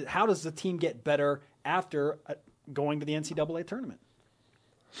 How does the team get better after going to the NCAA tournament?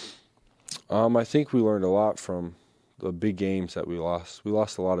 I think we learned a lot from the big games that we lost. We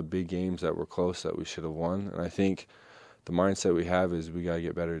lost a lot of big games that were close that we should have won, and I think the mindset we have is we got to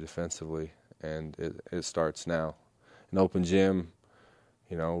get better defensively, and it starts now. In open gym,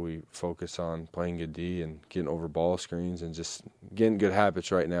 we focus on playing good D and getting over ball screens and just getting good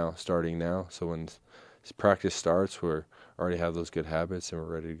habits right now, starting now. So when practice starts, we already have those good habits and we're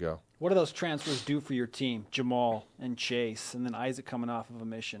ready to go. What do those transfers do for your team? Jamal and Chase, and then Isaac coming off of a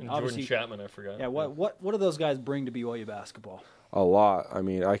mission. And Jordan Chapman, I forgot. Yeah, what do those guys bring to BYU basketball? A lot. I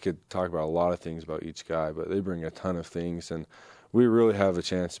mean, I could talk about a lot of things about each guy, but they bring a ton of things, and we really have a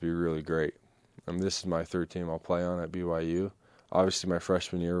chance to be really great. This is my third team I'll play on at BYU. Obviously, my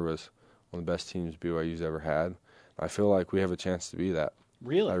freshman year was one of the best teams BYU's ever had. I feel like we have a chance to be that.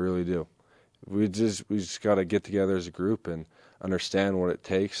 Really? I really do. We just got to get together as a group and understand what it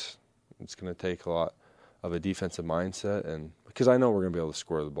takes. It's going to take a lot of a defensive mindset, and because I know we're going to be able to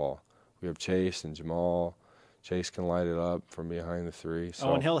score the ball. We have Chase and Jamal. Chase can light it up from behind the three. So.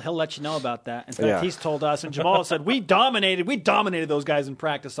 Oh, and he'll let you know about that. In fact, he's told us, and Jamal said, we dominated those guys in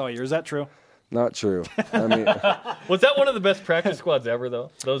practice all year. Is that true? Not true. I mean, was that one of the best practice squads ever,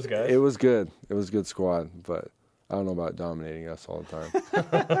 though? Those guys. It was good. It was a good squad, but I don't know about dominating us all the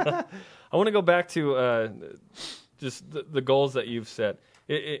time. I want to go back to just the goals that you've set.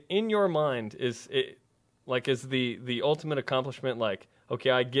 In your mind, is the ultimate accomplishment like, okay,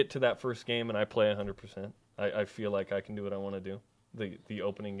 I get to that first game and I play 100%. I feel like I can do what I want to do. The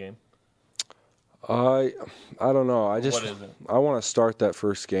opening game. I don't know. What is it? I want to start that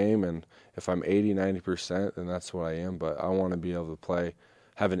first game, and if I'm 80, 90%, then that's what I am. But I want to be able to play,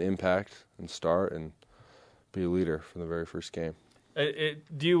 have an impact, and start and be a leader from the very first game.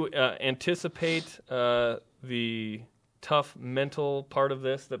 Do you anticipate the tough mental part of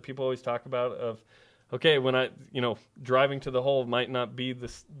this that people always talk about? Of okay, when driving to the hole might not be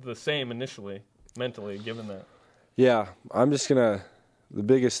the same initially mentally, given that. Yeah, I'm just gonna. The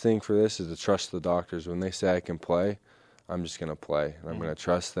biggest thing for this is to trust the doctors. When they say I can play, I'm just going to play. And I'm going to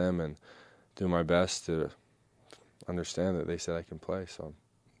trust them and do my best to understand that they said I can play, so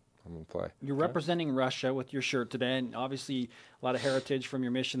I'm going to play. You're representing Russia with your shirt today, and obviously a lot of heritage from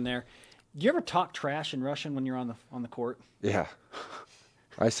your mission there. Do you ever talk trash in Russian when you're on the court? Yeah.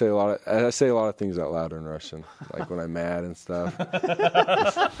 I say a lot of things out loud in Russian, like when I'm mad and stuff.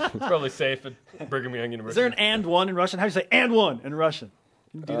 It's probably safe at Brigham Young University. Is there an and one in Russian? How do you say and one in Russian?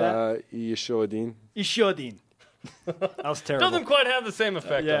 Can you do that? Еще один. Еще один. That was terrible. Doesn't quite have the same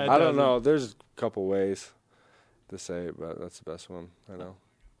effect. Yeah, I don't know. There's a couple ways to say it, but that's the best one I know.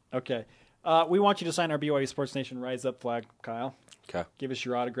 Okay. We want you to sign our BYU Sports Nation Rise Up flag, Kyle. Okay. Give us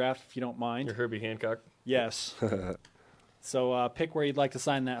your autograph if you don't mind. Your Herbie Hancock. Yes. So pick where you'd like to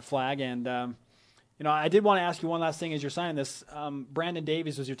sign that flag. And, I did want to ask you one last thing as you're signing this. Brandon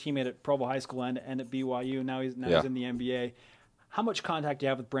Davies was your teammate at Provo High School and at BYU. Now he's in the NBA. How much contact do you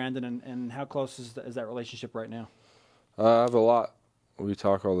have with Brandon, and how close is that relationship right now? I have a lot. We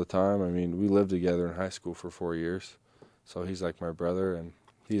talk all the time. I mean, we lived together in high school for 4 years. So he's like my brother, and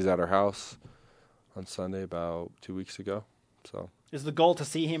he's at our house on Sunday about 2 weeks ago. So is the goal to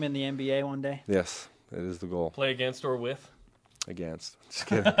see him in the NBA one day? Yes, it is the goal. Play against or with? Against. Just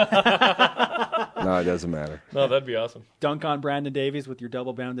kidding. No, it doesn't matter. No, that'd be awesome. Dunk on Brandon Davies with your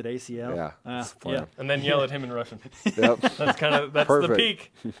double-bounded ACL. Yeah, it's fun. Yeah. And then yell at him in Russian. Yep. That's Perfect. the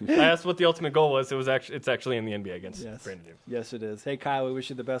peak. I asked what the ultimate goal was. It's actually in the NBA against Brandon Davies. Yes, it is. Hey, Kyle, we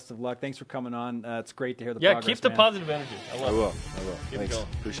wish you the best of luck. Thanks for coming on. It's great to hear the progress. Yeah, keep the positive energy. I will. Keep Thanks. Going.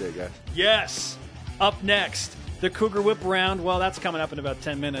 Appreciate it, guys. Yes. Up next, the Cougar Whip Around. Well, that's coming up in about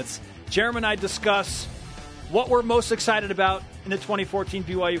 10 minutes. Jeremy and I discuss what we're most excited about in the 2014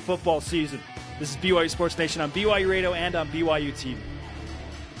 BYU football season. This is BYU Sports Nation on BYU Radio and on BYU TV.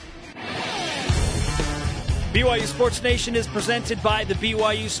 BYU Sports Nation is presented by the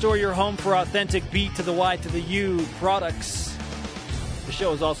BYU Store, your home for authentic B to the Y to the U products. The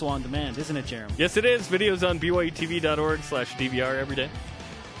show is also on demand, isn't it, Jeremy? Yes, it is. Videos on BYUtv.org/DVR every day.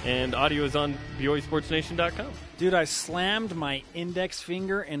 And audio is on BYUSportsNation.com. Dude, I slammed my index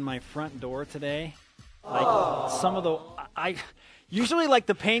finger in my front door today. Like some of the, Usually, like,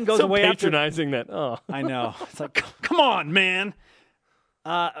 the pain goes so away after. patronizing that. Oh, I know. It's like, come on, man.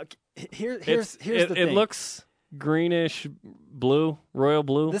 Here's the thing. It looks greenish blue, royal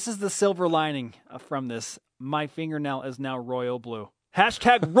blue. This is the silver lining from this. My fingernail is now royal blue.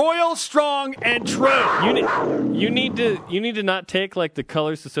 Hashtag royal, strong, and true. You need to not take like the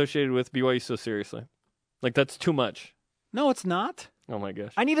colors associated with BYU so seriously. Like that's too much. No, it's not. Oh my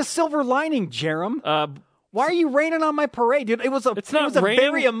gosh. I need a silver lining, Jerem. Why are you raining on my parade, dude? It was a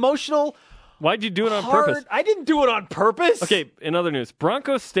very emotional. Why'd you do it on purpose? I didn't do it on purpose. Okay, in other news,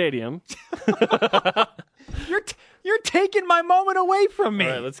 Broncos Stadium. You're taking my moment away from me.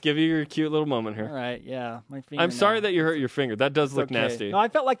 All right, let's give you your cute little moment here. All right, yeah, my finger. I'm sorry that you hurt your finger. That does look okay. nasty. No, I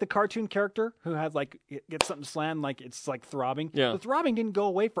felt like the cartoon character who had like gets something slammed, like it's like throbbing. Yeah, the throbbing didn't go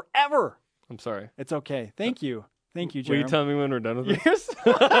away forever. I'm sorry. It's okay. Thank you, Jeremy. Will you tell me when we're done with this?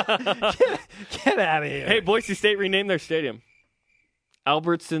 Get out of here. Hey, Boise State renamed their stadium.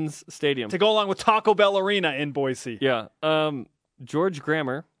 Albertsons Stadium. To go along with Taco Bell Arena in Boise. Yeah. George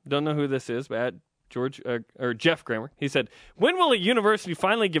Grammer, don't know who this is, but Jeff Grammer, he said, when will a university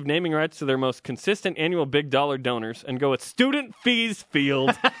finally give naming rights to their most consistent annual big dollar donors and go with Student Fees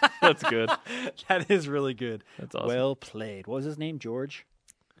Field? That's good. That is really good. That's awesome. Well played. What was his name? George?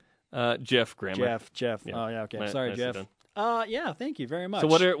 Jeff Grammer. Jeff. Yeah. Oh, yeah, okay. Nice, Sorry, Jeff. Yeah, thank you very much. So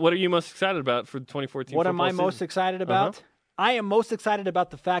what are you most excited about for the 2014 What am I football most season? excited about? I am most excited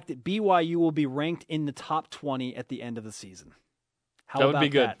about the fact that BYU will be ranked in the top 20 at the end of the season. That would be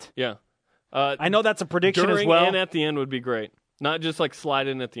good. That? Yeah. I know that's a prediction during as well. And at the end would be great. Not just like slide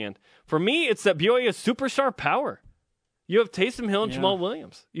in at the end. For me, it's that BYU has superstar power. You have Taysom Hill and Jamal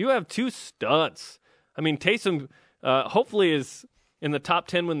Williams. You have two studs. I mean, Taysom hopefully is in the top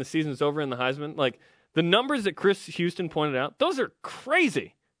 10 when the season is over in the Heisman. Like, the numbers that Chris Houston pointed out, those are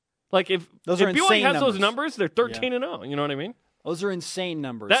crazy. Like, if BYU has those numbers, they're 13-0. You know what I mean? Those are insane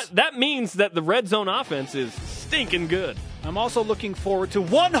numbers. That means that the red zone offense is stinking good. I'm also looking forward to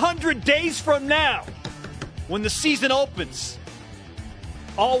 100 days from now when the season opens.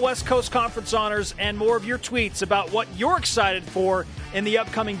 All West Coast Conference honors and more of your tweets about what you're excited for in the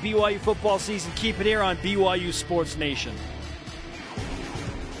upcoming BYU football season. Keep it here on BYU Sports Nation.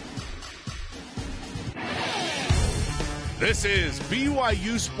 This is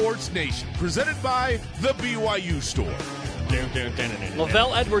BYU Sports Nation, presented by The BYU Store.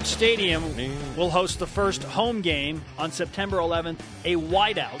 LaVell Edwards Stadium will host the first home game on September 11th, a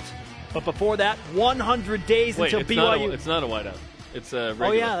whiteout. But before that, 100 days until BYU. It's not a whiteout. It's a regular.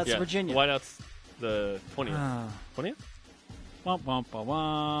 Oh, yeah, that's Virginia. Whiteout's the 20th. 20th?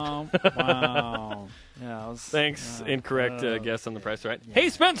 Wow. Yeah, Thanks. Incorrect guess on the price, right? Yeah. Hey,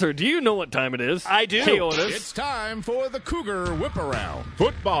 Spencer, do you know what time it is? I do. It's time for the Cougar Whip Around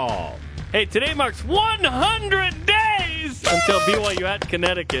Football. Hey, today marks 100 days until BYU at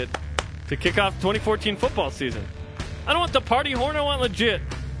Connecticut to kick off 2014 football season. I don't want the party horn, I want legit.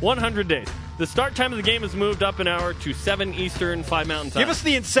 100 days. The start time of the game has moved up an hour to 7 Eastern, 5 Mountain time. Give us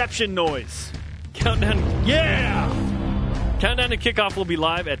the inception noise. Countdown. Yeah! Countdown to kickoff will be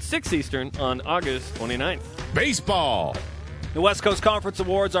live at 6 Eastern on August 29th. Baseball. The West Coast Conference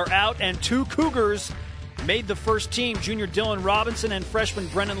Awards are out, and 2 Cougars made the first team. Junior Dylan Robinson and freshman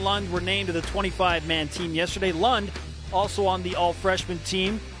Brennan Lund were named to the 25-man team yesterday. Lund also on the all-freshman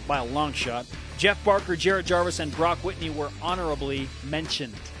team by a long shot. Jeff Barker, Jarrett Jarvis, and Brock Whitney were honorably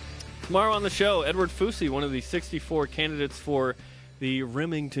mentioned. Tomorrow on the show, Edward Fusi, one of the 64 candidates for the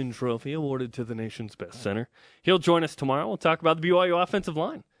Remington Trophy awarded to the nation's best center. He'll join us tomorrow. We'll talk about the BYU offensive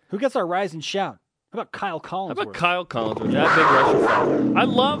line. Who gets our rise and shout? How about Kyle Collinsworth? How about Kyle Collinsworth, that big Russian fella? I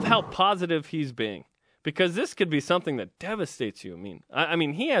love how positive he's being, because this could be something that devastates you. I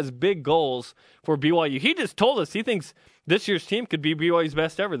mean, he has big goals for BYU. He just told us he thinks this year's team could be BYU's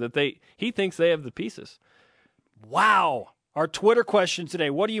best ever, that he thinks they have the pieces. Wow. Our Twitter question today,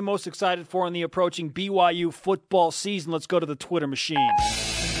 what are you most excited for in the approaching BYU football season? Let's go to the Twitter machine.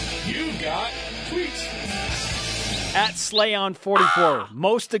 You got tweets. At Slayon44,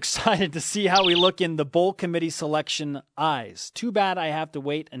 most excited to see how we look in the bowl committee selection eyes. Too bad I have to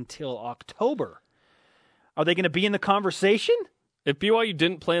wait until October. Are they going to be in the conversation? If BYU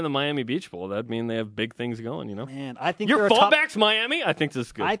didn't play in the Miami Beach Bowl, that'd mean they have big things going, you know? Man, I think your fallback's Miami? I think this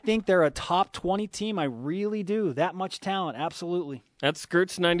is good. I think they're a top 20 team. I really do. That much talent, absolutely. That's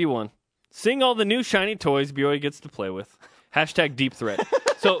Skirts 91. Seeing all the new shiny toys BYU gets to play with. Hashtag deep threat.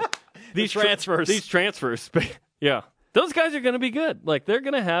 So these transfers, yeah. Those guys are going to be good. Like, they're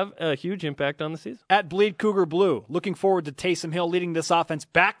going to have a huge impact on the season. At Bleed Cougar Blue, looking forward to Taysom Hill leading this offense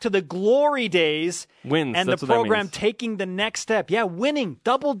back to the glory days. Wins. And the program taking the next step. Yeah, winning.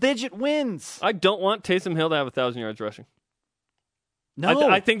 Double-digit wins. I don't want Taysom Hill to have 1,000 yards rushing. No.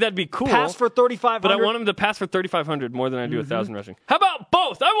 I think that'd be cool. Pass for 3,500. But I want him to pass for 3,500 more than I do 1,000 rushing. How about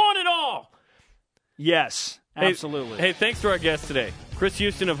both? I want it all. Yes, absolutely. Hey, thanks to our guests today. Chris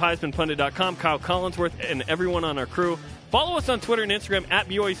Houston of HeismanPundit.com, Kyle Collinsworth, and everyone on our crew. Follow us on Twitter and Instagram at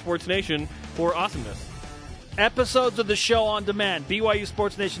BYU Sports Nation for awesomeness. Episodes of the show on demand,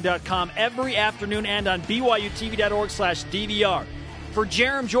 BYUSportsNation.com, every afternoon and on BYUTV.org/DVR. For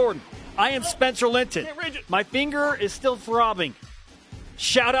Jerem Jordan, I am Spencer Linton. My finger is still throbbing.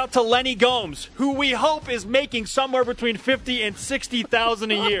 Shout out to Lenny Gomes, who we hope is making somewhere between $50,000 and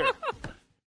 $60,000 a year.